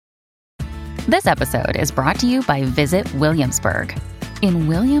This episode is brought to you by Visit Williamsburg. In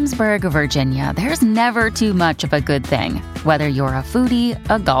Williamsburg, Virginia, there's never too much of a good thing. Whether you're a foodie,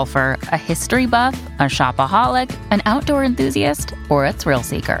 a golfer, a history buff, a shopaholic, an outdoor enthusiast, or a thrill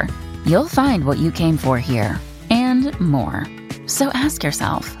seeker, you'll find what you came for here and more. So ask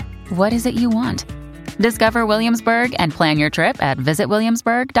yourself, what is it you want? Discover Williamsburg and plan your trip at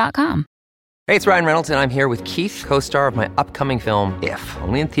visitwilliamsburg.com. Hey, it's Ryan Reynolds, and I'm here with Keith, co-star of my upcoming film, If,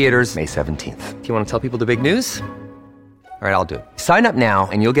 only in theaters May 17th. Do you want to tell people the big news? All right, I'll do it. Sign up now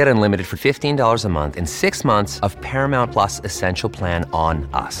and you'll get unlimited for $15 a month and 6 months of Paramount Plus Essential Plan on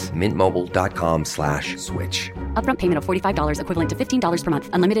us. MintMobile.com/switch. Upfront payment of $45 equivalent to $15 per month.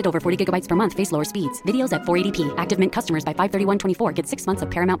 Unlimited over 40 gigabytes per month. Face lower speeds. Videos at 480p. Active Mint customers by 531.24 get 6 months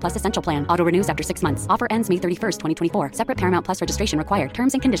of Paramount Plus Essential Plan. Auto renews after 6 months. Offer ends May 31st, 2024. Separate Paramount Plus registration required.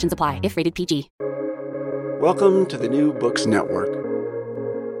 Terms and conditions apply if rated PG. Welcome to the New Books Network.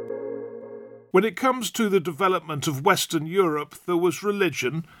 When it comes to the development of Western Europe, there was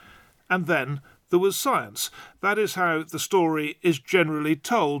religion, and then there was science. That is how the story is generally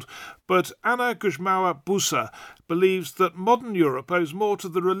told. But Anna Grzymała-Busse believes that modern Europe owes more to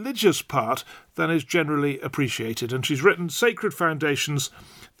the religious part than is generally appreciated. And she's written Sacred Foundations,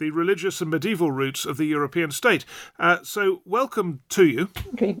 the Religious and Medieval Roots of the European State. So welcome to you.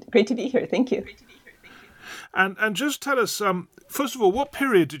 Great to be here. Thank you. And just tell us, first of all, what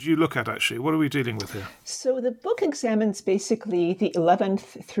period did you look at, actually? What are we dealing with here? So the book examines basically the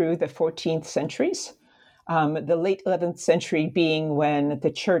 11th through the 14th centuries. The late 11th century being when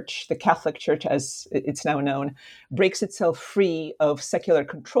the church, the Catholic Church as it's now known, breaks itself free of secular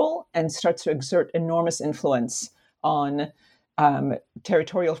control and starts to exert enormous influence on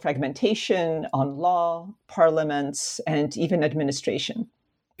territorial fragmentation, on law, parliaments, and even administration.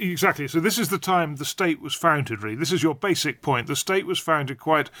 Exactly. So this is the time the state was founded, really. This is your basic point. The state was founded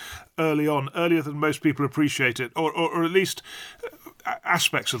quite early on, earlier than most people appreciate it, or at least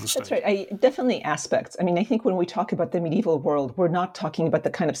aspects of the state. That's right. Definitely aspects. I mean, I think when we talk about the medieval world, we're not talking about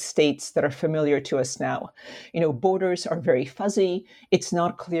the kind of states that are familiar to us now. You know, borders are very fuzzy. It's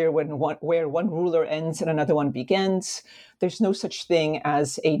not clear where one ruler ends and another one begins. There's no such thing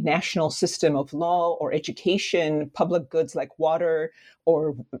as a national system of law or education. Public goods like water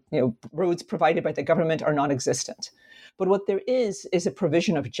or roads provided by the government are non-existent. But what there is a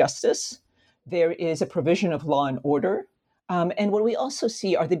provision of justice. There is a provision of law and order. And what we also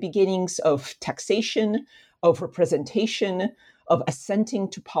see are the beginnings of taxation, of representation, of assenting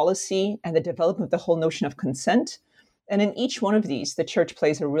to policy, and the development of the whole notion of consent. And in each one of these, the church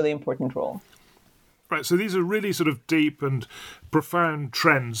plays a really important role. Right, so these are really sort of deep and profound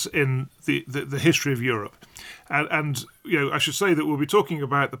trends in the history of Europe. And I should say that we'll be talking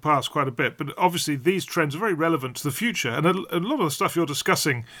about the past quite a bit, but obviously these trends are very relevant to the future. And a lot of the stuff you're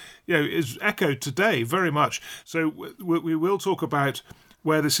discussing, is echoed today very much. So we will talk about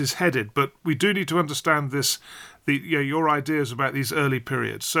where this is headed, but we do need to understand your ideas about these early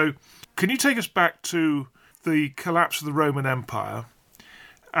periods. So can you take us back to the collapse of the Roman Empire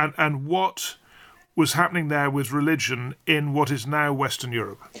and what was happening there with religion in what is now Western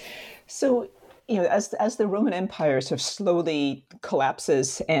Europe? So, as the Roman Empire sort of slowly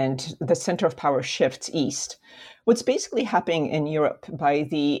collapses and the center of power shifts east, what's basically happening in Europe by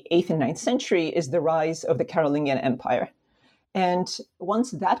the 8th and 9th century is the rise of the Carolingian Empire. And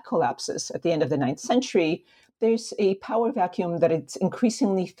once that collapses at the end of the 9th century, there's a power vacuum that it's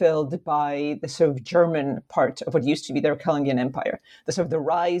increasingly filled by the sort of German part of what used to be the Carolingian Empire, the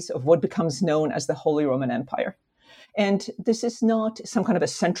rise of what becomes known as the Holy Roman Empire. And this is not some kind of a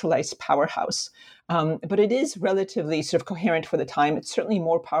centralized powerhouse, but it is relatively sort of coherent for the time. It's certainly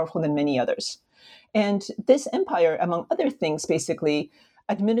more powerful than many others. And this empire, among other things, basically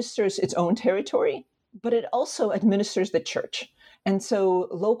administers its own territory, but it also administers the church. And so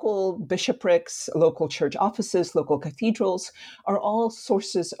local bishoprics, local church offices, local cathedrals are all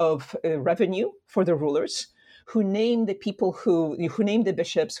sources of revenue for the rulers, who name the people who name the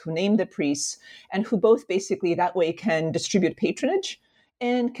bishops, who name the priests, and who both basically that way can distribute patronage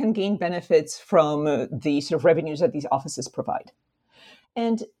and can gain benefits from the sort of revenues that these offices provide.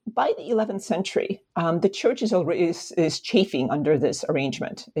 And by the 11th century, the church is chafing under this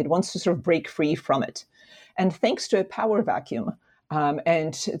arrangement. It wants to sort of break free from it. And thanks to a power vacuum,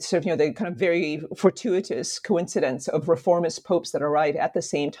 and sort of, the kind of very fortuitous coincidence of reformist popes that arrive at the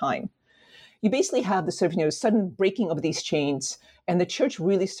same time, you basically have the sort of, sudden breaking of these chains, and the church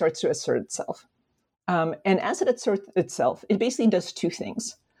really starts to assert itself. And as it asserts itself, it basically does two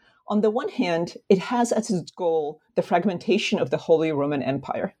things. On the one hand, it has as its goal the fragmentation of the Holy Roman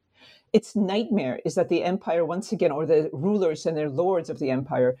Empire. Its nightmare is that the empire once again, or the rulers and their lords of the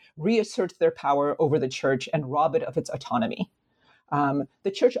empire, reassert their power over the church and rob it of its autonomy.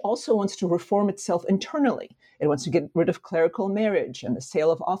 The church also wants to reform itself internally. It wants to get rid of clerical marriage and the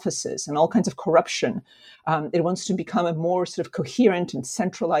sale of offices and all kinds of corruption. It wants to become a more sort of coherent and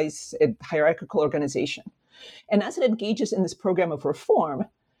centralized hierarchical organization. And as it engages in this program of reform,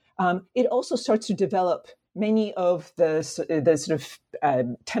 it also starts to develop many of the sort of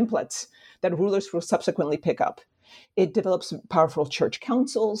templates that rulers will subsequently pick up. It develops powerful church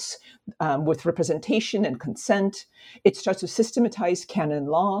councils with representation and consent. It starts to systematize canon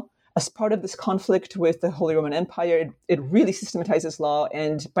law. As part of this conflict with the Holy Roman Empire, it really systematizes law.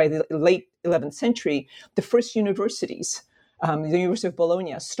 And by the late 11th century, the first universities, the University of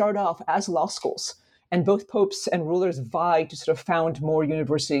Bologna, start off as law schools. And both popes and rulers vie to sort of found more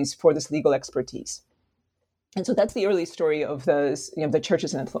universities for this legal expertise. And so that's the early story of the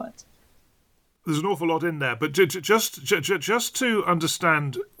church's influence. There's an awful lot in there, but just to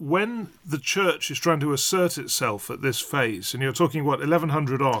understand, when the church is trying to assert itself at this phase, and you're talking,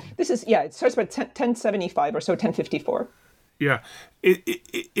 1100 on? It starts about 1075 or so, 1054. Yeah,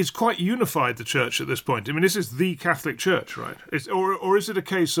 it's quite unified, the church, at this point. I mean, this is the Catholic Church, right? Or is it a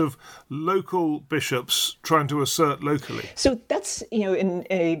case of local bishops trying to assert locally? So that's,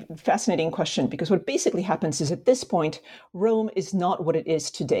 a fascinating question, because what basically happens is at this point, Rome is not what it is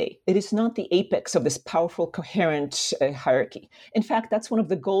today. It is not the apex of this powerful, coherent hierarchy. In fact, that's one of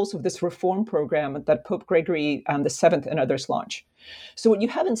the goals of this reform program that Pope Gregory VII and others launch. So what you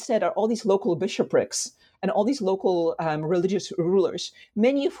have instead are all these local bishoprics and all these local religious rulers,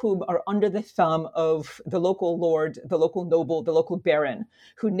 many of whom are under the thumb of the local lord, the local noble, the local baron,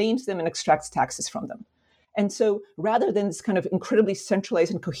 who names them and extracts taxes from them. And so rather than this kind of incredibly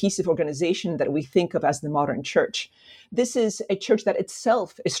centralized and cohesive organization that we think of as the modern church, this is a church that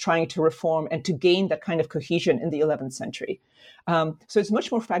itself is trying to reform and to gain that kind of cohesion in the 11th century. So it's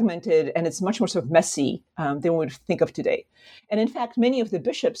much more fragmented and it's much more sort of messy than we would think of today. And in fact, many of the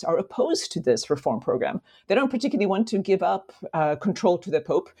bishops are opposed to this reform program. They don't particularly want to give up control to the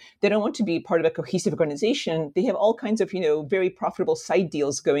Pope. They don't want to be part of a cohesive organization. They have all kinds of, very profitable side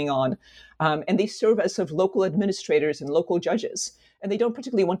deals going on. And they serve as sort of local administrators and local judges. And they don't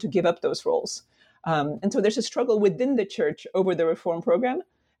particularly want to give up those roles. And so there's a struggle within the church over the reform program.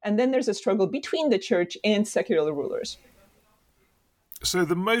 And then there's a struggle between the church and secular rulers. So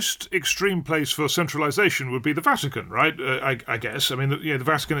the most extreme place for centralization would be the Vatican, right? I guess. I mean, the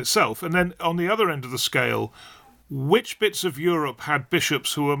Vatican itself. And then on the other end of the scale, which bits of Europe had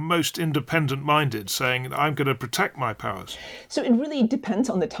bishops who were most independent-minded, saying, I'm going to protect my powers? So it really depends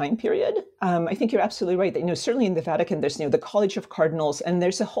on the time period. I think you're absolutely right that, certainly in the Vatican, there's, the College of Cardinals, and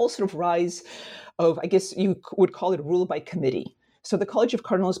there's a whole sort of rise of, I guess you would call it rule by committee. So the College of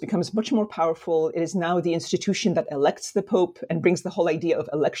Cardinals becomes much more powerful. It is now the institution that elects the Pope and brings the whole idea of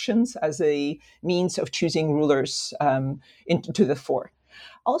elections as a means of choosing rulers into the fore.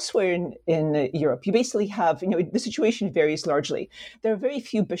 Elsewhere in Europe, you basically have, the situation varies largely. There are very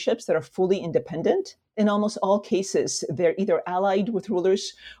few bishops that are fully independent. In almost all cases, they're either allied with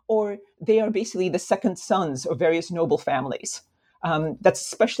rulers or they are basically the second sons of various noble families. That's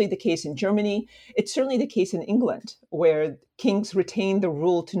especially the case in Germany. It's certainly the case in England, where kings retain the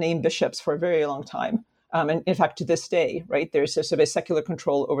rule to name bishops for a very long time. And in fact, to this day, right, there's a sort of a secular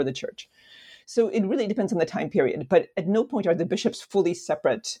control over the church. So it really depends on the time period. But at no point are the bishops fully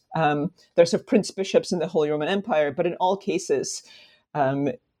separate. There's sort of prince bishops in the Holy Roman Empire, but in all cases,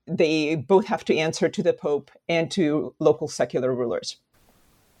 they both have to answer to the Pope and to local secular rulers.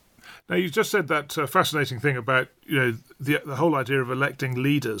 Now, you just said that fascinating thing about the whole idea of electing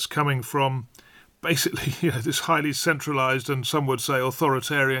leaders coming from basically this highly centralized and some would say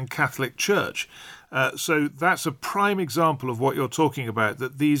authoritarian Catholic Church. So that's a prime example of what you're talking about,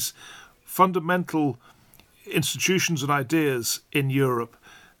 that these fundamental institutions and ideas in Europe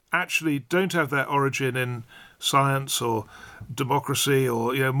actually don't have their origin in science or democracy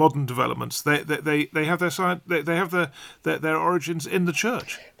or modern developments. They have their science. They have their origins in the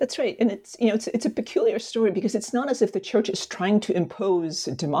church. That's right, and it's a peculiar story because it's not as if the church is trying to impose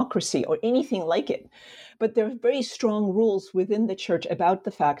democracy or anything like it, but there are very strong rules within the church about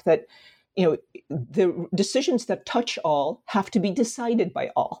the fact that the decisions that touch all have to be decided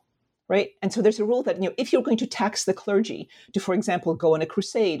by all. Right. And so there's a rule that, if you're going to tax the clergy to, for example, go on a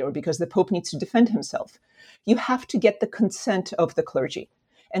crusade or because the Pope needs to defend himself, you have to get the consent of the clergy.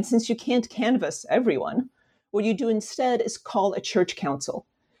 And since you can't canvass everyone, what you do instead is call a church council.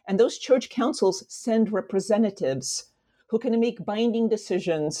 And those church councils send representatives who can make binding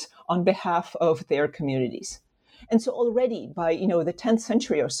decisions on behalf of their communities. And so already by, the 10th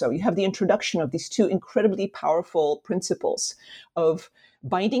century or so, you have the introduction of these two incredibly powerful principles of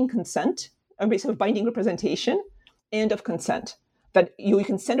binding consent, or basically binding representation, and of consent. That you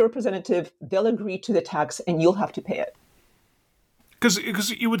can send a representative, they'll agree to the tax, and you'll have to pay it. Because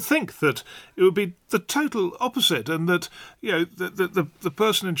you would think that it would be the total opposite, and that the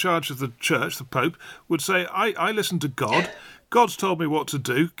person in charge of the church, the Pope, would say, I listen to God. God's told me what to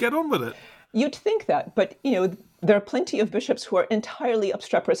do. Get on with it. You'd think that, but there are plenty of bishops who are entirely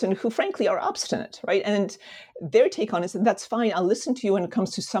obstreperous and who, frankly, are obstinate, right? And their take on it is, that's fine. I'll listen to you when it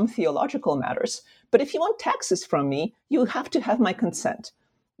comes to some theological matters, but if you want taxes from me, you have to have my consent.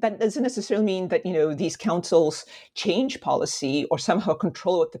 That doesn't necessarily mean that, these councils change policy or somehow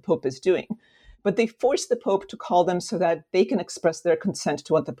control what the Pope is doing, but they force the Pope to call them so that they can express their consent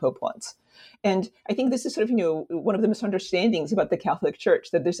to what the Pope wants. And I think this is sort of, one of the misunderstandings about the Catholic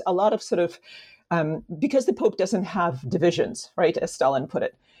Church, that there's a lot of sort of, because the Pope doesn't have divisions, right, as Stalin put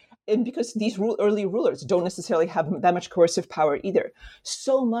it, and because these early rulers don't necessarily have that much coercive power either.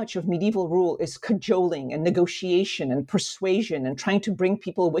 So much of medieval rule is cajoling and negotiation and persuasion and trying to bring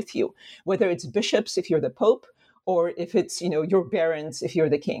people with you, whether it's bishops if you're the Pope, or if it's, your barons if you're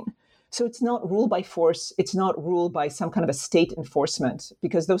the king. So it's not rule by force. It's not rule by some kind of a state enforcement,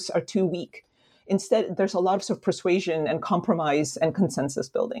 because those are too weak. Instead, there's a lot of sort of persuasion and compromise and consensus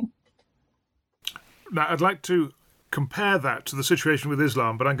building. Now, I'd like to compare that to the situation with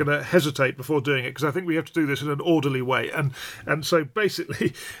Islam, but I'm going to hesitate before doing it because I think we have to do this in an orderly way. And so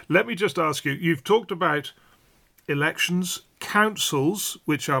basically, let me just ask you, you've talked about elections, councils,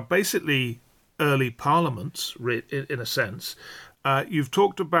 which are basically early parliaments in a sense. You've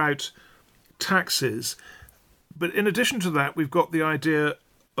talked about taxes, but in addition to that, we've got the idea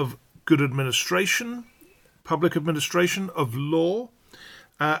of good administration, public administration, of law.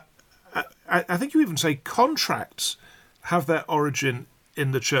 I think you even say contracts have their origin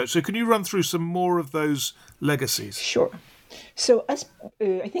in the church. So can you run through some more of those legacies? Sure. So I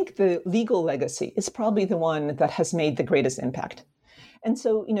think the legal legacy is probably the one that has made the greatest impact. And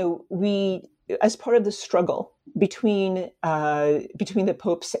so, we, as part of the struggle between the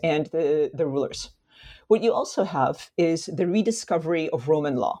popes and the rulers, what you also have is the rediscovery of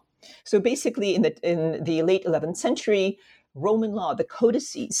Roman law. So basically, in the late 11th century, Roman law, the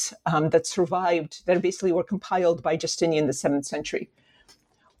codices that survived, that basically were compiled by Justinian in the 7th century,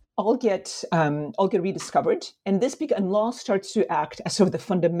 all get rediscovered, and law starts to act as sort of the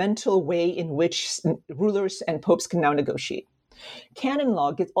fundamental way in which rulers and popes can now negotiate. Canon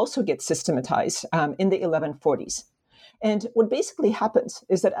law also gets systematized in the 1140s. And what basically happens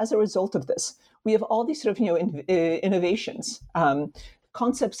is that as a result of this, we have all these sort of innovations.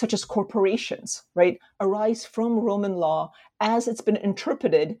 Concepts such as corporations, right, arise from Roman law as it's been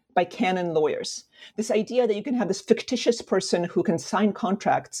interpreted by canon lawyers. This idea that you can have this fictitious person who can sign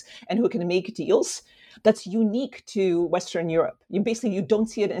contracts and who can make deals, that's unique to Western Europe. You don't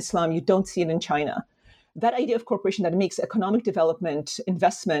see it in Islam, you don't see it in China. That idea of corporation that makes economic development,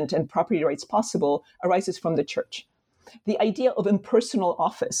 investment, and property rights possible arises from the church. The idea of impersonal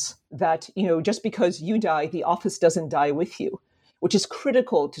office, that just because you die, the office doesn't die with you, which is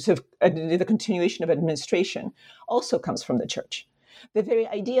critical to sort of the continuation of administration, also comes from the church. The very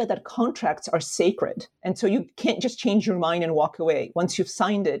idea that contracts are sacred, and so you can't just change your mind and walk away. Once you've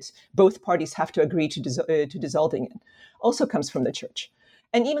signed it, both parties have to agree to dissolving it, also comes from the church.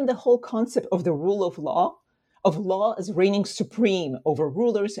 And even the whole concept of the rule of law as reigning supreme over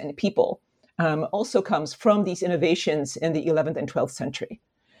rulers and people, also comes from these innovations in the 11th and 12th century.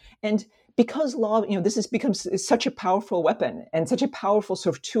 And because law, this becomes such a powerful weapon and such a powerful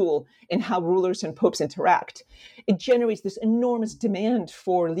sort of tool in how rulers and popes interact, it generates this enormous demand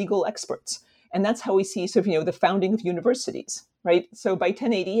for legal experts. And that's how we see sort of, the founding of universities, right? So by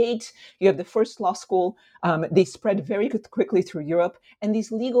 1088, you have the first law school. They spread very quickly through Europe. And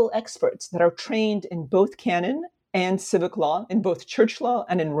these legal experts that are trained in both canon and civic law, in both church law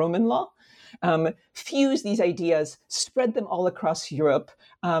and in Roman law, fuse these ideas, spread them all across Europe,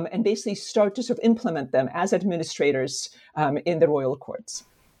 and basically start to sort of implement them as administrators in the royal courts.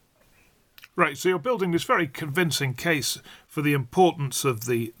 Right, so you're building this very convincing case for the importance of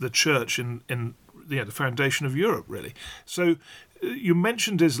the church in the foundation of Europe, really. So you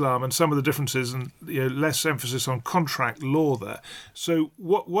mentioned Islam and some of the differences and less emphasis on contract law there. So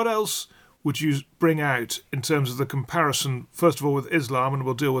what else would you bring out in terms of the comparison, first of all, with Islam, and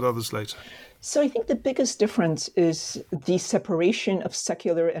we'll deal with others later? So I think the biggest difference is the separation of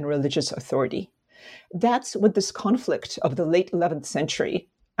secular and religious authority. That's what this conflict of the late 11th century,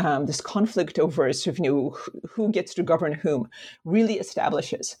 this conflict over sort of, who gets to govern whom, really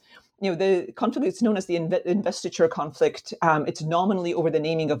establishes. the conflict is known as the investiture conflict. It's nominally over the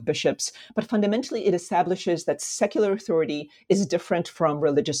naming of bishops, but fundamentally it establishes that secular authority is different from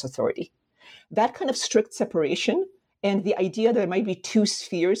religious authority. That kind of strict separation and the idea that there might be two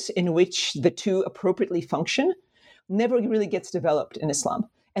spheres in which the two appropriately function never really gets developed in Islam.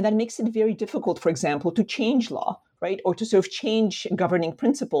 And that makes it very difficult, for example, to change law, right? Or to sort of change governing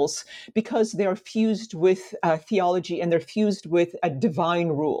principles because they are fused with theology and they're fused with a divine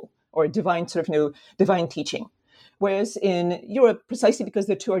rule or a divine divine teaching. Whereas in Europe, precisely because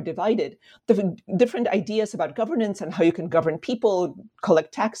the two are divided, the different ideas about governance and how you can govern people,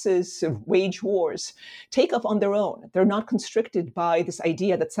 collect taxes, wage wars, take off on their own. They're not constricted by this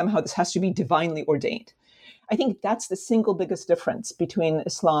idea that somehow this has to be divinely ordained. I think that's the single biggest difference between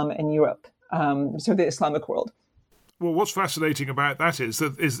Islam and Europe, so the Islamic world. Well, what's fascinating about that is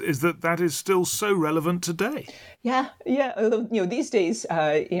that is still so relevant today. Yeah. Although, these days,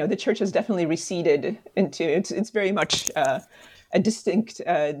 the church has definitely receded into it's very much a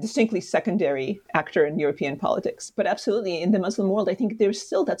distinctly secondary actor in European politics. But absolutely, in the Muslim world, I think there's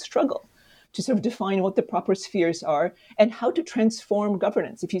still that struggle to sort of define what the proper spheres are and how to transform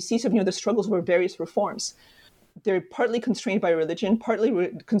governance. If you see some, the struggles over various reforms, they're partly constrained by religion,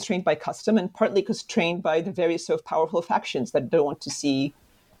 partly constrained by custom, and partly constrained by the various sort of powerful factions that don't want to see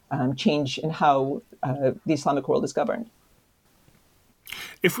change in how the Islamic world is governed.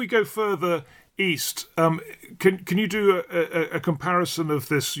 If we go further east, can you do a comparison of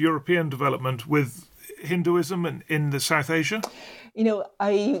this European development with Hinduism in the South Asia?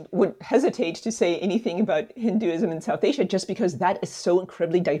 I would hesitate to say anything about Hinduism in South Asia just because that is so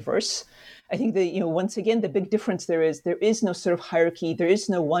incredibly diverse. I think that, once again, the big difference there is no sort of hierarchy. There is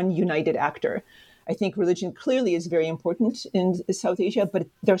no one united actor. I think religion clearly is very important in South Asia, but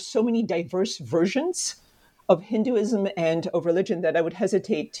there are so many diverse versions of Hinduism and of religion that I would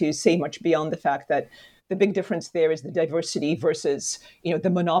hesitate to say much beyond the fact that the big difference there is the diversity versus, the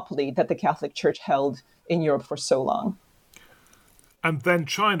monopoly that the Catholic Church held in Europe for so long. And then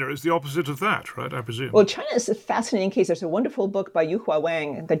China is the opposite of that, right, I presume? Well, China is a fascinating case. There's a wonderful book by Yuhua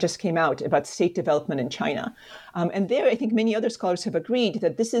Wang that just came out about state development in China. And there, I think many other scholars have agreed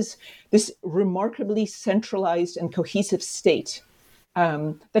that this is this remarkably centralized and cohesive state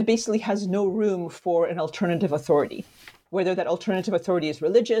that basically has no room for an alternative authority, whether that alternative authority is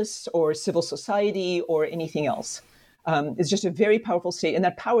religious or civil society or anything else. It's just a very powerful state, and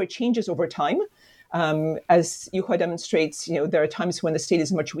that power changes over time. As Yuhua demonstrates, there are times when the state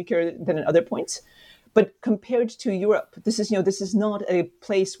is much weaker than at other points. But compared to Europe, this is not a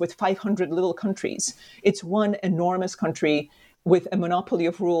place with 500 little countries. It's one enormous country with a monopoly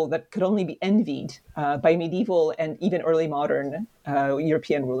of rule that could only be envied by medieval and even early modern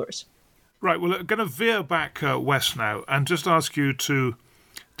European rulers. Right. Well, I'm going to veer back west now and just ask you to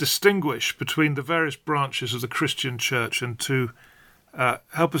distinguish between the various branches of the Christian church and to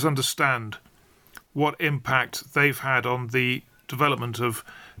help us understand what impact they've had on the development of,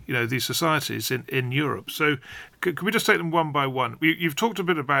 these societies in Europe. So can we just take them one by one? You've talked a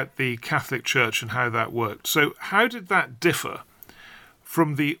bit about the Catholic Church and how that worked. So how did that differ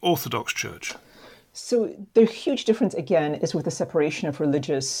from the Orthodox Church? So the huge difference, again, is with the separation of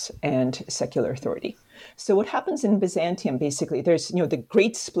religious and secular authority. So what happens in Byzantium, basically, there's, the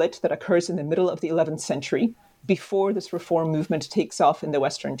great split that occurs in the middle of the 11th century before this reform movement takes off in the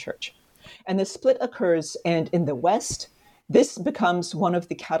Western Church. And the split occurs, and in the West, this becomes one of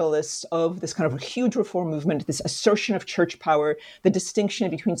the catalysts of this kind of huge reform movement, this assertion of church power, the distinction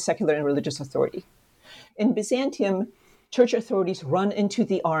between secular and religious authority. In Byzantium, church authorities run into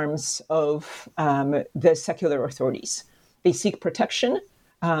the arms of the secular authorities. They seek protection.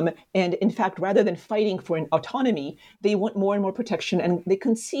 And in fact, rather than fighting for an autonomy, they want more and more protection, and they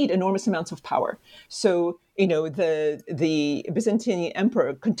concede enormous amounts of power. So, the Byzantine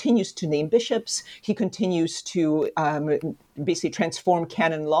emperor continues to name bishops. He continues to basically transform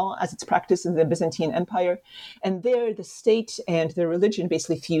canon law as it's practiced in the Byzantine Empire. And there, the state and the religion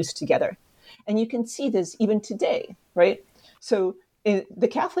basically fuse together. And you can see this even today, right? So the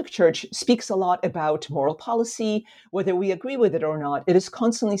Catholic Church speaks a lot about moral policy, whether we agree with it or not. It is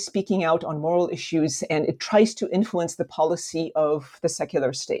constantly speaking out on moral issues, and it tries to influence the policy of the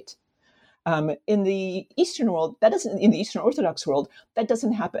secular state. In the Eastern world, in the Eastern Orthodox world, that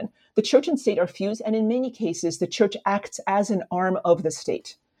doesn't happen. The church and state are fused, and in many cases, the church acts as an arm of the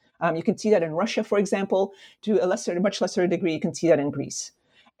state. You can see that in Russia, for example. To a much lesser degree, you can see that in Greece.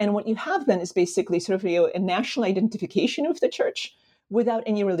 And what you have then is basically sort of a national identification of the church without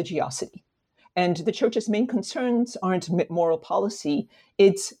any religiosity. And the church's main concerns aren't moral policy,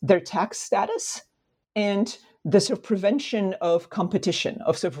 it's their tax status and the sort of prevention of competition,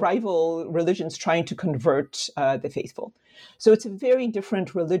 of sort of rival religions trying to convert the faithful. So it's a very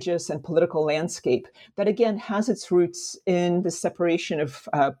different religious and political landscape that, again, has its roots in the separation of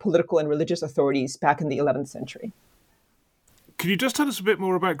political and religious authorities back in the 11th century. Can you just tell us a bit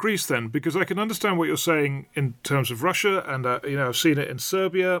more about Greece then? Because I can understand what you're saying in terms of Russia, and I've seen it in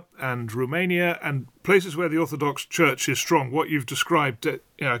Serbia and Romania and places where the Orthodox Church is strong. What you've described,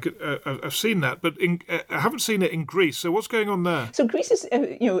 I've seen that, but I haven't seen it in Greece. So what's going on there? So Greece is,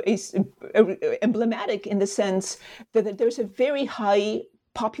 is emblematic in the sense that there's a very high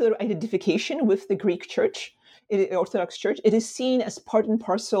popular identification with the Greek Church, Orthodox Church. It is seen as part and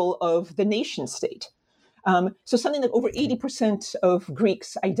parcel of the nation state. So something like over 80% of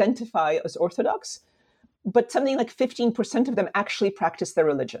Greeks identify as Orthodox, but something like 15% of them actually practice their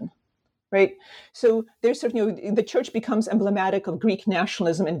religion, right? So there's sort of, the church becomes emblematic of Greek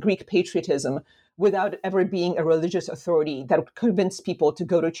nationalism and Greek patriotism without ever being a religious authority that would convince people to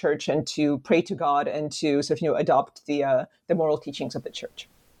go to church and to pray to God and to sort of, adopt the moral teachings of the church.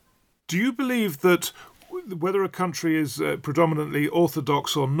 Do you believe that whether a country is predominantly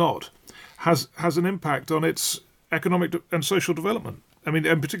Orthodox or not has an impact on its economic and social development? I mean,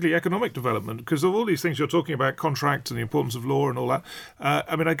 and particularly economic development, because of all these things you're talking about, contract and the importance of law and all that.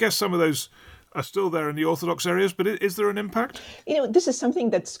 I guess some of those are still there in the Orthodox areas, but is there an impact? This is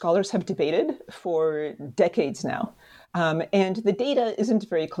something that scholars have debated for decades now. And the data isn't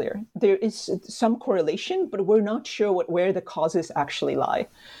very clear. There is some correlation, but we're not sure where the causes actually lie.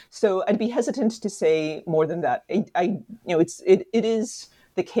 So I'd be hesitant to say more than that. It is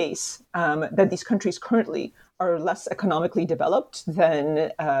the case that these countries currently are less economically developed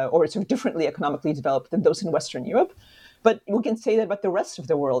than, or sort of differently economically developed than those in Western Europe. But we can say that about the rest of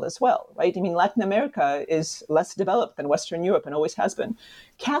the world as well, right? I mean, Latin America is less developed than Western Europe and always has been.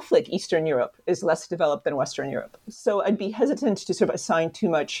 Catholic Eastern Europe is less developed than Western Europe. So I'd be hesitant to sort of assign too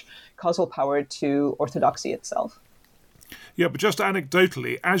much causal power to Orthodoxy itself. Yeah, but just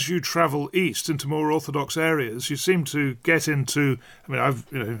anecdotally, as you travel east into more Orthodox areas, you seem to get into, I've,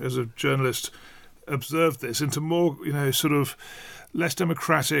 as a journalist, observed this, into more, sort of less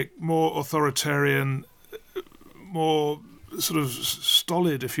democratic, more authoritarian, more sort of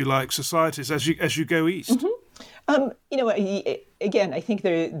stolid, if you like, societies as you go east. Mm-hmm. Again, I think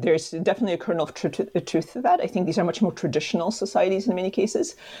there's definitely a kernel of truth to that. I think these are much more traditional societies in many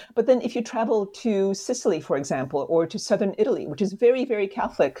cases. But then if you travel to Sicily, for example, or to southern Italy, which is very, very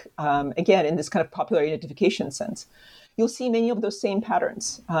Catholic, again, in this kind of popular identification sense, you'll see many of those same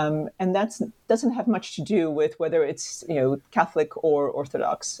patterns. And that doesn't have much to do with whether it's Catholic or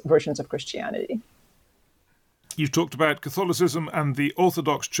Orthodox versions of Christianity. You've talked about Catholicism and the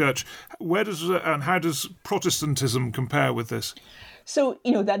Orthodox Church. How does Protestantism compare with this? So,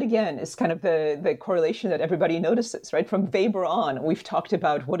 that again is kind of the correlation that everybody notices, right? From Weber on, we've talked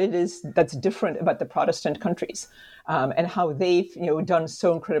about what it is that's different about the Protestant countries and how they've, done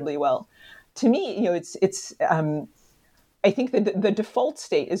so incredibly well. To me, I think that the default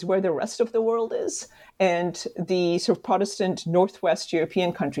state is where the rest of the world is, and the sort of Protestant Northwest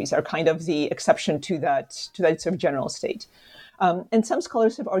European countries are kind of the exception to that sort of general state. And some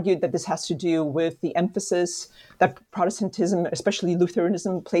scholars have argued that this has to do with the emphasis that Protestantism, especially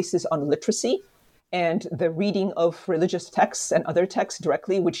Lutheranism, places on literacy and the reading of religious texts and other texts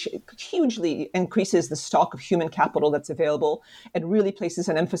directly, which hugely increases the stock of human capital that's available and really places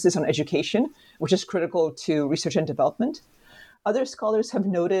an emphasis on education, which is critical to research and development. Other scholars have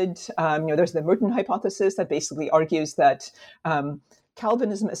noted, there's the Merton hypothesis that basically argues that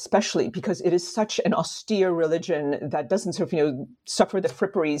Calvinism, especially because it is such an austere religion that doesn't sort of, suffer the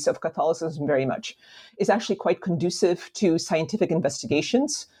fripperies of Catholicism very much, is actually quite conducive to scientific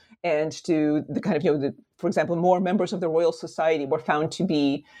investigations and to the kind of, for example, more members of the Royal Society were found to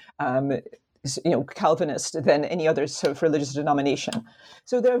be, Calvinist than any other sort of religious denomination.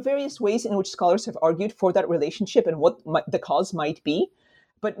 So there are various ways in which scholars have argued for that relationship and what the cause might be,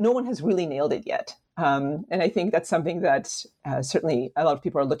 but no one has really nailed it yet. And I think that's something that certainly a lot of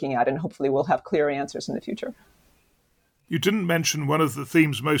people are looking at, and hopefully we'll have clearer answers in the future. You didn't mention one of the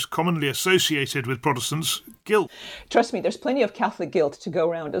themes most commonly associated with Protestants, guilt. Trust me, there's plenty of Catholic guilt to go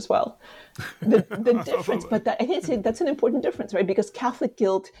around as well. The difference, but I think that's an important difference, right? Because Catholic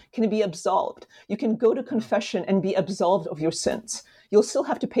guilt can be absolved. You can go to confession and be absolved of your sins. You'll still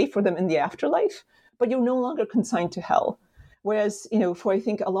have to pay for them in the afterlife, but you're no longer consigned to hell. Whereas, for I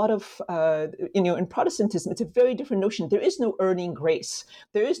think a lot of, in Protestantism, it's a very different notion. There is no earning grace.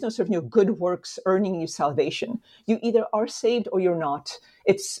 There is no sort of, good works earning you salvation. You either are saved or you're not.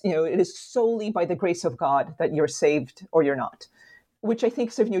 It's, it is solely by the grace of God that you're saved or you're not. which I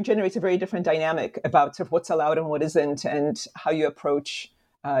think sort of, generates a very different dynamic about sort of what's allowed and what isn't, and how you approach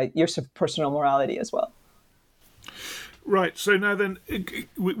your sort of personal morality as well. Right. So now then,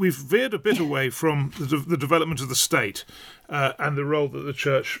 we've veered a bit away from the development of the state and the role that the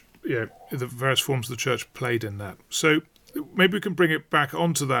church, the various forms of the church played in that. So maybe we can bring it back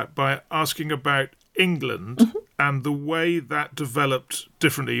onto that by asking about England and the way that developed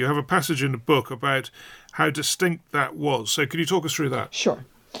differently. You have a passage in the book about how distinct that was. So can you talk us through that? Sure.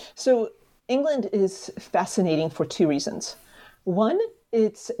 So England is fascinating for two reasons. One,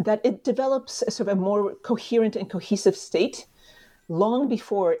 it's that it develops a sort of a more coherent and cohesive state long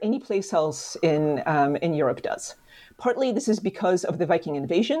before any place else in Europe does. Partly this is because of the Viking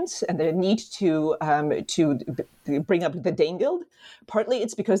invasions and the need to bring up the Danegeld. Partly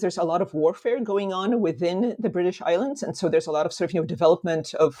it's because there's a lot of warfare going on within the British Islands, and so there's a lot of sort of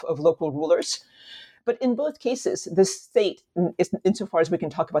development of local rulers. But in both cases, the state, insofar as we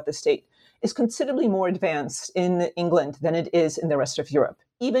can talk about the state, is considerably more advanced in England than it is in the rest of Europe,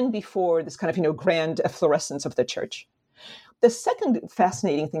 even before this kind of, grand efflorescence of the church. The second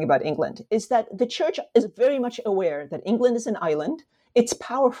fascinating thing about England is that the church is very much aware that England is an island, it's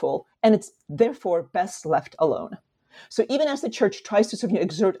powerful, and it's therefore best left alone. So even as the church tries to sort of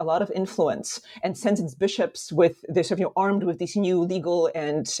exert a lot of influence and sends its bishops with they're sort of armed with these new legal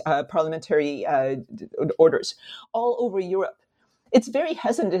and parliamentary orders all over Europe, it's very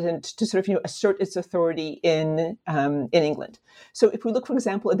hesitant to sort of assert its authority in England. So if we look, for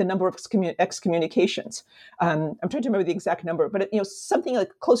example, at the number of excommunications, I'm trying to remember the exact number, but something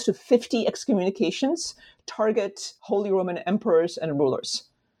like close to 50 excommunications target Holy Roman emperors and rulers.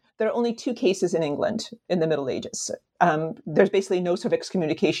 There are only 2 cases in England in the Middle Ages. There's basically no sort of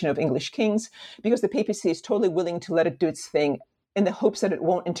excommunication of English kings because the papacy is totally willing to let it do its thing in the hopes that it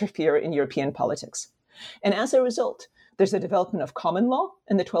won't interfere in European politics. And as a result, there's a development of common law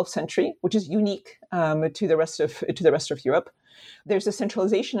in the 12th century, which is unique to the rest of Europe. There's a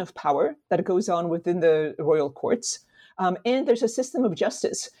centralization of power that goes on within the royal courts, and there's a system of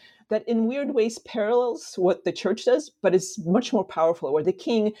justice that in weird ways parallels what the church does, but is much more powerful, where the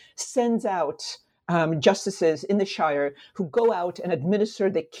king sends out justices in the shire who go out and administer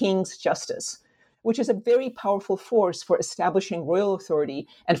the king's justice, which is a very powerful force for establishing royal authority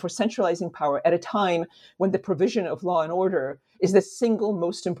and for centralizing power at a time when the provision of law and order is the single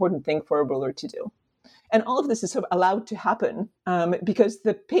most important thing for a ruler to do. And all of this is sort of allowed to happen because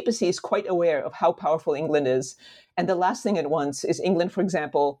the papacy is quite aware of how powerful England is. And the last thing it wants is England, for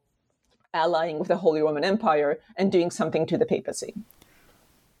example, allying with the Holy Roman Empire and doing something to the papacy.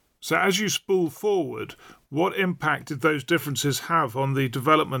 So as you spool forward, what impact did those differences have on the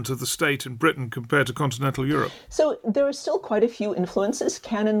development of the state in Britain compared to continental Europe? So there are still quite a few influences.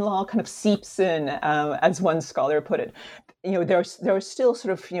 Canon law kind of seeps in, as one scholar put it. There are still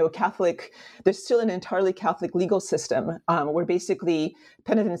sort of, Catholic, there's still an entirely Catholic legal system where basically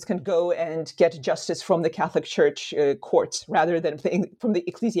penitents can go and get justice from the Catholic Church courts rather than from the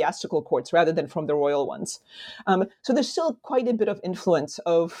ecclesiastical courts rather than from the royal ones. So there's still quite a bit of influence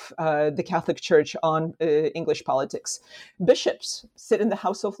of the Catholic Church on English politics. Bishops sit in the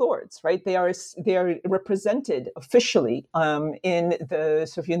House of Lords, right? They are represented officially in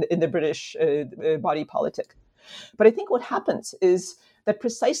the British body politic. But I think what happens is that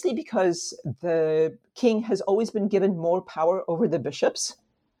precisely because the king has always been given more power over the bishops,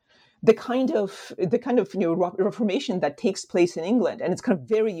 the kind of reformation that takes place in England, and it's kind of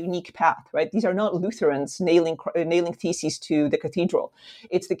very unique path, right? These are not Lutherans nailing theses to the cathedral.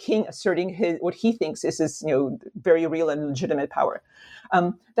 It's the king asserting what he thinks is his very real and legitimate power.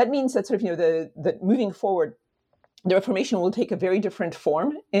 That means that sort of that moving forward, the Reformation will take a very different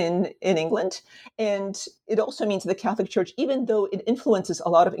form in England. And it also means the Catholic Church, even though it influences a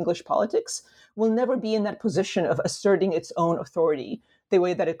lot of English politics, will never be in that position of asserting its own authority the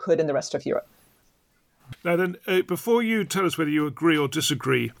way that it could in the rest of Europe. Now then, before you tell us whether you agree or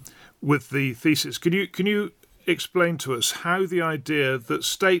disagree with the thesis, can you explain to us how the idea that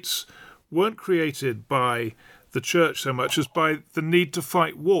states weren't created by the church so much as by the need to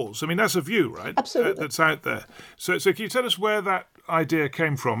fight wars? I mean, that's a view, right? Absolutely. That's out there. So can you tell us where that idea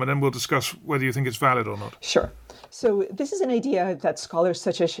came from, and then we'll discuss whether you think it's valid or not? Sure. So this is an idea that scholars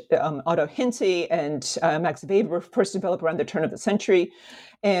such as Otto Hintze and Max Weber first developed around the turn of the century,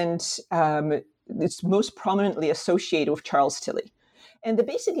 and it's most prominently associated with Charles Tilly. And the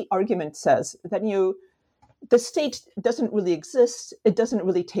basic argument says that the state doesn't really exist, it doesn't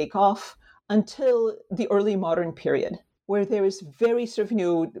really take off until the early modern period, where there is very sort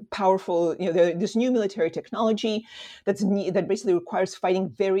of powerful, this new military technology that basically requires fighting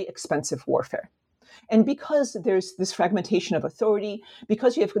very expensive warfare. And because there's this fragmentation of authority,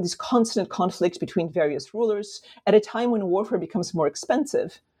 because you have these constant conflicts between various rulers, at a time when warfare becomes more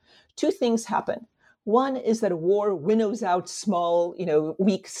expensive, two things happen. One is that war winnows out small,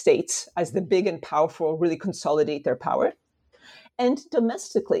 weak states as the big and powerful really consolidate their power. And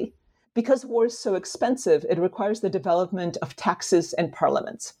domestically, because war is so expensive, it requires the development of taxes and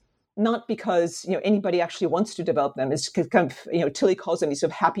parliaments. Not because anybody actually wants to develop them. It's kind of, Tilly calls them these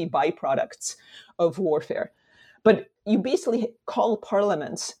sort of happy byproducts of warfare. But you basically call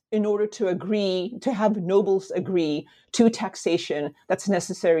parliaments in order to have nobles agree to taxation that's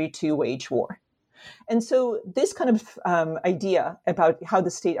necessary to wage war. And so this kind of idea about how the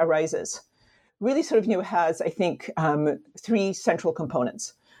state arises really sort of has, I think, three central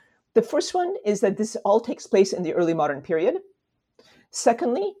components. The first one is that this all takes place in the early modern period.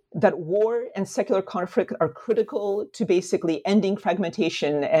 Secondly, that war and secular conflict are critical to basically ending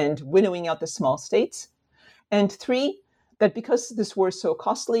fragmentation and winnowing out the small states. And three, that because this war is so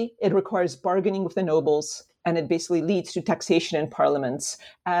costly, it requires bargaining with the nobles, and it basically leads to taxation in parliaments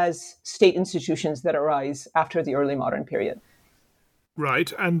as state institutions that arise after the early modern period.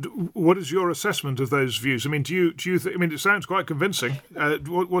 Right, and what is your assessment of those views? I mean, do you think? I mean, it sounds quite convincing.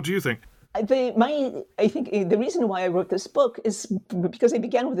 What do you think? I think the reason why I wrote this book is because I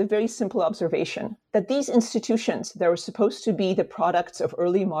began with a very simple observation that these institutions that were supposed to be the products of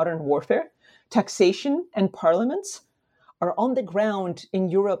early modern warfare, taxation and parliaments, are on the ground in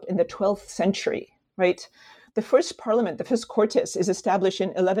Europe in the 12th century, right? The first parliament, the first Cortes, is established in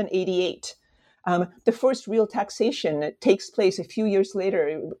 1188. The first real taxation takes place a few years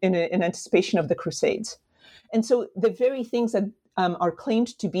later in anticipation of the Crusades. And so the very things that are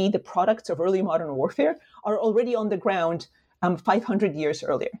claimed to be the products of early modern warfare are already on the ground 500 years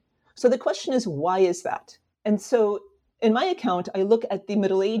earlier. So the question is, why is that? And so in my account, I look at the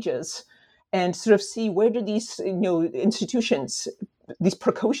Middle Ages and sort of see where do these institutions, these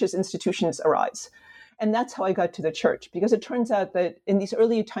precocious institutions arise. And that's how I got to the church, because it turns out that in this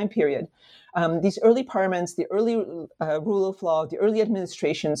early time period, these early parliaments, the early rule of law, the early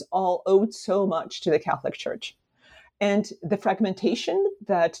administrations all owed so much to the Catholic Church. And the fragmentation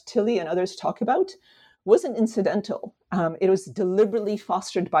that Tilly and others talk about wasn't incidental. It was deliberately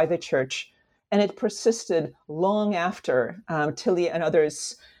fostered by the church, and it persisted long after Tilly and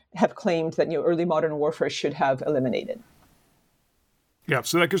others have claimed that early modern warfare should have eliminated. Yeah,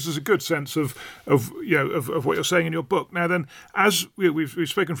 so that gives us a good sense of what you're saying in your book. Now then, as we've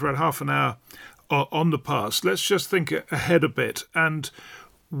spoken for about half an hour on the past, let's just think ahead a bit. And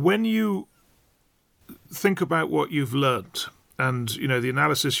when you think about what you've learned and the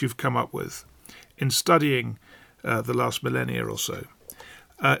analysis you've come up with in studying the last millennia or so,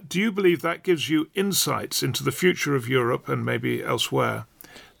 do you believe that gives you insights into the future of Europe and maybe elsewhere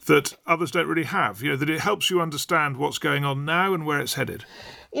that others don't really have, that it helps you understand what's going on now and where it's headed?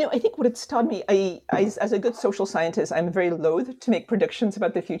 I think what it's taught me, as a good social scientist, I'm very loath to make predictions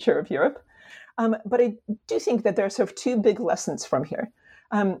about the future of Europe. But I do think that there are sort of two big lessons from here,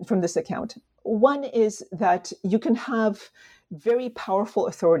 from this account. One is that you can have very powerful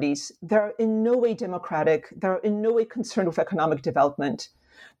authorities that are in no way democratic, that are in no way concerned with economic development,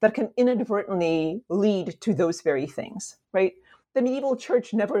 that can inadvertently lead to those very things, right? The medieval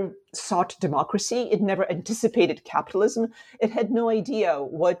church never sought democracy. It never anticipated capitalism. It had no idea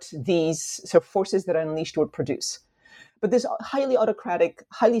what these sort of forces that are unleashed would produce. But this highly autocratic,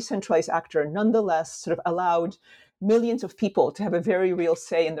 highly centralized actor nonetheless sort of allowed millions of people to have a very real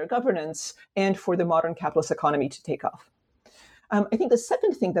say in their governance and for the modern capitalist economy to take off. I think the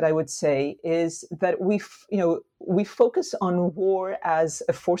second thing that I would say is that we focus on war as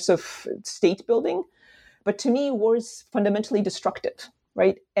a force of state building. But to me, war is fundamentally destructive,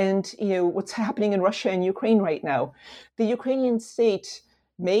 right? And what's happening in Russia and Ukraine right now, the Ukrainian state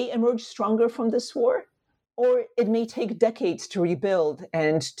may emerge stronger from this war, or it may take decades to rebuild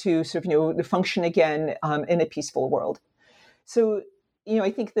and to sort of function again in a peaceful world. So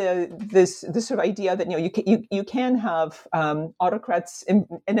I think this sort of idea that you can have autocrats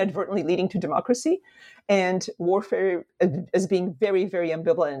inadvertently leading to democracy, and warfare as being very, very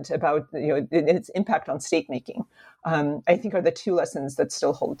ambivalent about its impact on state making, I think are the two lessons that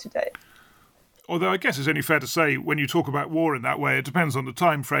still hold today. Although I guess it's only fair to say when you talk about war in that way, it depends on the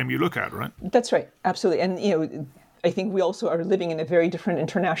time frame you look at, right? That's right, absolutely, and I think we also are living in a very different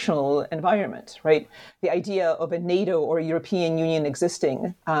international environment, right? The idea of a NATO or a European Union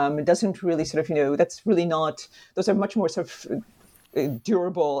existing doesn't really sort of, that's really not, those are much more sort of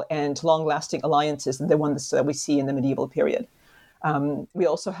durable and long-lasting alliances than the ones that we see in the medieval period. We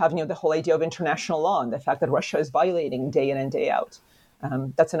also have, the whole idea of international law and the fact that Russia is violating day in and day out.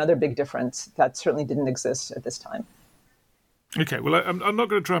 That's another big difference that certainly didn't exist at this time. Okay, well, I'm not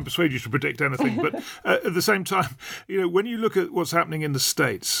going to try and persuade you to predict anything, but at the same time, when you look at what's happening in the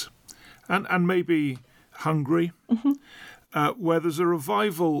States and maybe Hungary, where there's a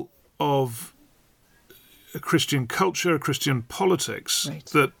revival of a Christian culture, Christian politics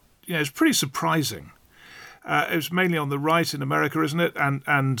that is pretty surprising. It's mainly on the right in America, isn't it?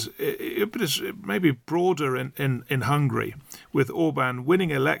 And it's maybe broader in Hungary, with Orban winning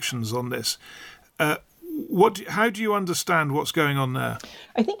elections on this. How do you understand what's going on there?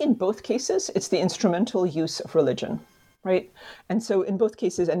 I think in both cases, it's the instrumental use of religion, right? And so in both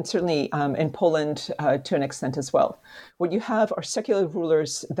cases, and certainly in Poland to an extent as well, what you have are secular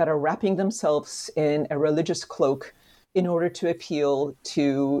rulers that are wrapping themselves in a religious cloak in order to appeal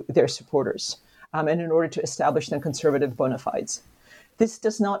to their supporters and in order to establish their conservative bona fides. This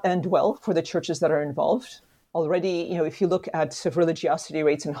does not end well for the churches that are involved. Already, if you look at religiosity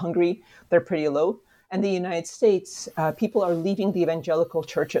rates in Hungary, they're pretty low. And the United States, people are leaving the evangelical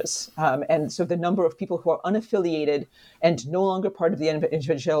churches. And so the number of people who are unaffiliated and no longer part of the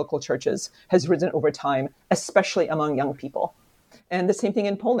evangelical churches has risen over time, especially among young people. And the same thing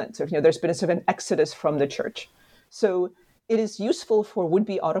in Poland. So, there's been a sort of an exodus from the church. So it is useful for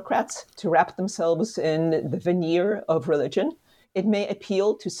would-be autocrats to wrap themselves in the veneer of religion. It may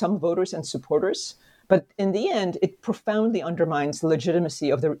appeal to some voters and supporters, but in the end, it profoundly undermines the legitimacy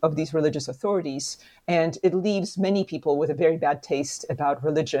of these religious authorities, and it leaves many people with a very bad taste about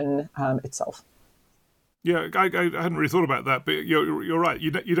religion itself. Yeah, I hadn't really thought about that, but you're right.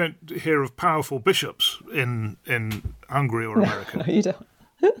 You don't hear of powerful bishops in Hungary or America. No, you don't.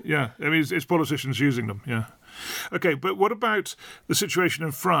 Yeah, I mean, it's politicians using them, yeah. Okay, but what about the situation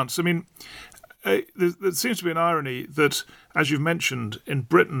in France? I mean, there seems to be an irony that, as you've mentioned, in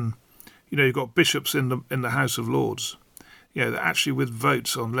Britain, you've got bishops in the House of Lords, they're actually with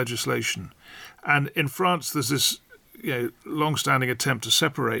votes on legislation. And in France, there's this long-standing attempt to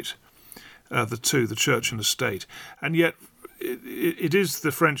separate the two, the church and the state. And yet it is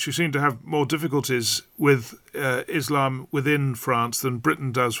the French who seem to have more difficulties with Islam within France than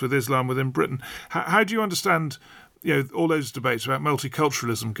Britain does with Islam within Britain. How do you understand all those debates about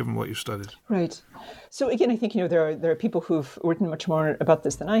multiculturalism, given what you've studied? Right. So again, I think there are people who've written much more about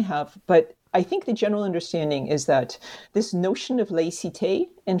this than I have, but I think the general understanding is that this notion of laïcité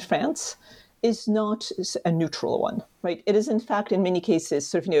in France is not a neutral one, right? It is, in fact, in many cases,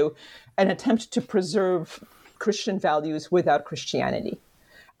 sort of an attempt to preserve Christian values without Christianity.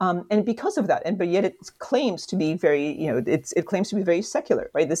 And because of that, but yet it claims to be very, it claims to be very secular,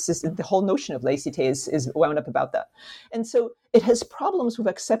 right? This is the whole notion of laïcité is wound up about that. And so it has problems with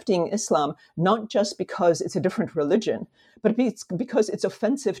accepting Islam, not just because it's a different religion, but because it's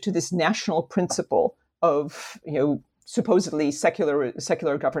offensive to this national principle of, supposedly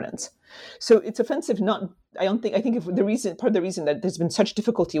secular governance. So it's offensive. I think part of the reason that there's been such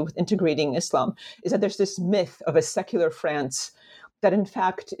difficulty with integrating Islam is that there's this myth of a secular France that in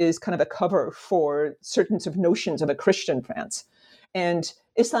fact is kind of a cover for certain sort of notions of a Christian France. And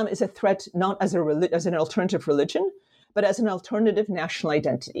Islam is a threat not as an alternative religion, but as an alternative national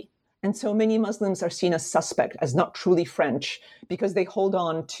identity. And so many Muslims are seen as suspect, as not truly French, because they hold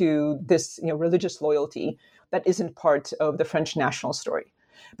on to this religious loyalty that isn't part of the French national story.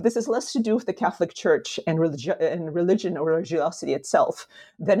 But this has less to do with the Catholic Church and religion or religiosity itself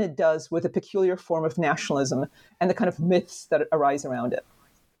than it does with a peculiar form of nationalism and the kind of myths that arise around it.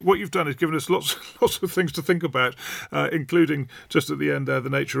 What you've done is given us lots of things to think about, including just at the end the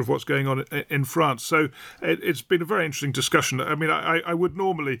nature of what's going on in France. So it's been a very interesting discussion. I mean, I would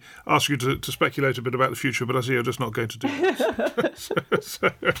normally ask you to speculate a bit about the future, but I see you're just not going to do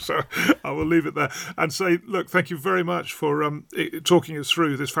that. so I will leave it there and say, look, thank you very much for talking us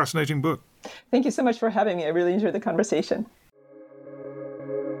through this fascinating book. Thank you so much for having me. I really enjoyed the conversation.